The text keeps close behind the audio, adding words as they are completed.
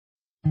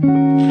I've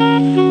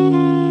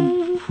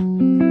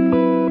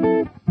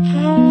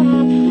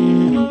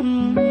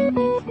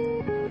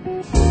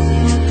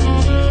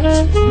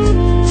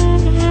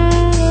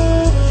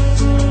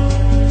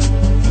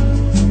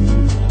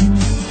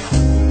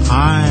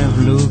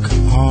looked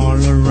all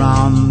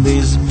around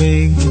this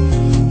big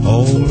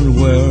old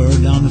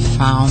world and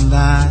found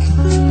that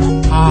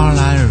all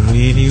I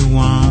really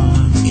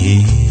want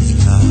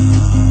is love.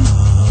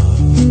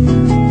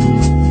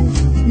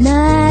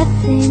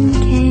 Nothing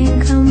can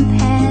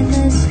compare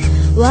this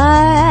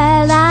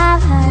world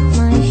I've had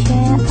my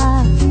share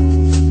of.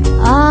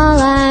 All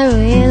I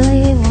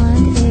really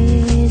want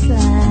is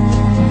love.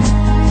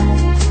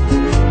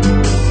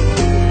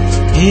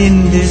 In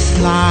this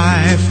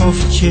life of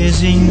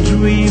chasing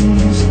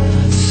dreams,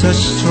 such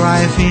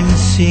striving,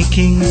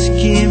 seeking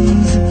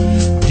schemes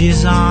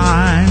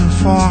designed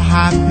for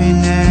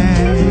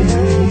happiness.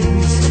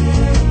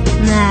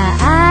 Now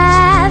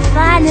I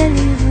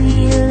finally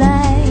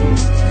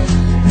realize,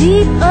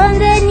 deep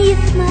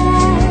underneath my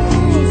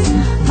eyes,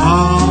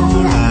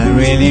 All I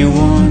really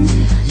want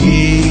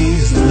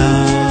is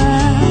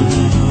love.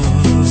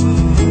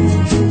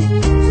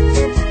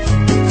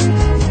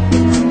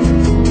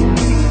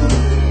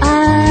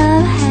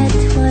 I've had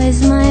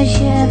twice my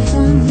share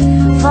from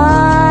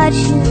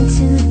fortune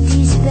to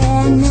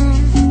despair now.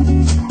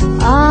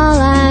 All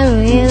I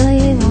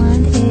really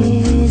want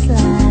is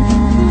love.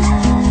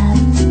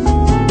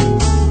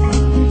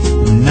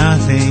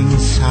 Nothing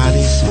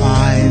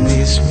satisfies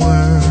this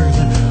world,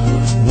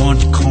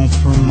 won't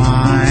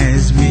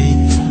compromise me.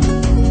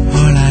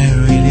 All I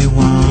really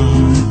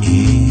want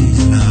is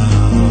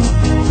love.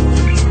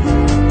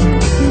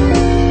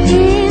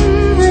 In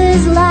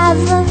this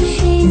life of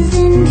shades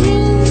and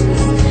dreams,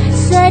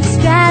 such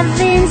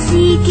striving,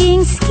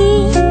 seeking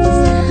schemes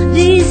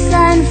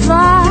designed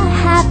for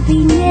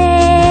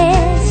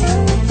happiness.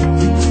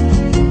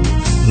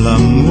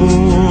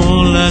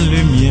 L'amour, la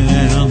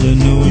lumière de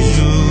nos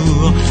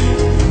jours,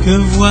 que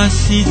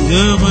voici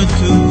de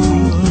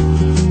retour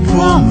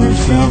pour me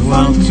faire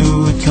voir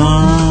tout en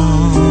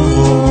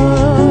rose.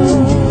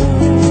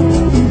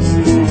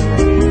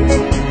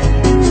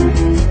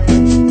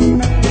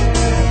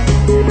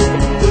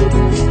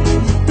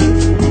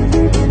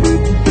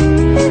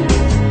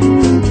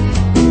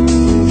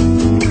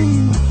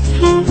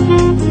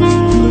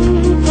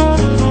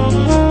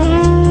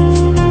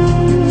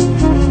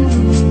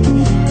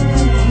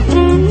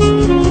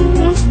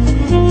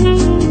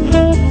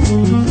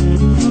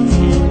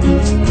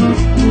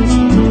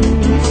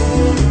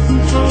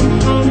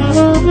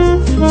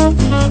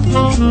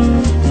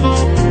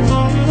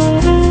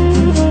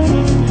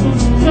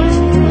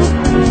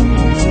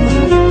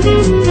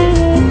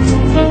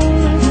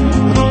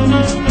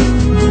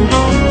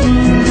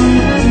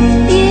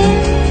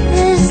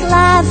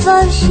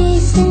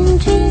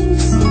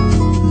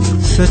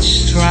 Such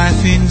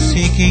striving,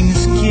 seeking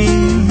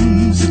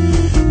schemes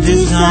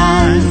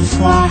designed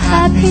for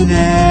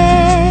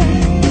happiness.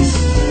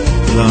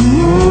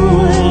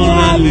 L'amour,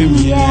 la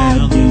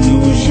lumière de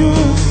nos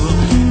jours,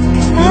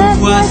 que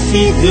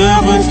voici de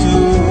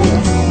retour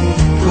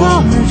pour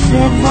me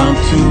faire voir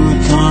tout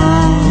en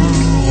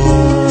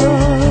rose.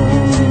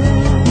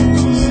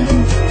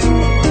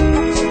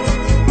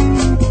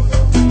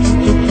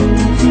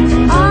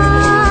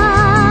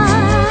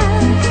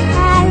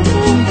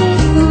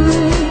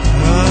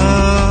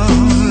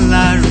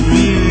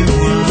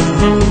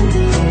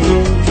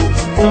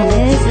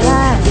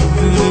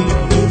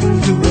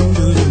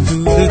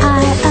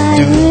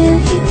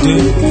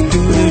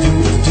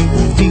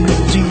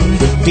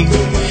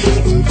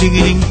 Ding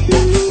ding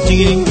ding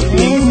ding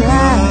ding.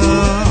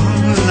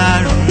 All I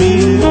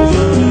really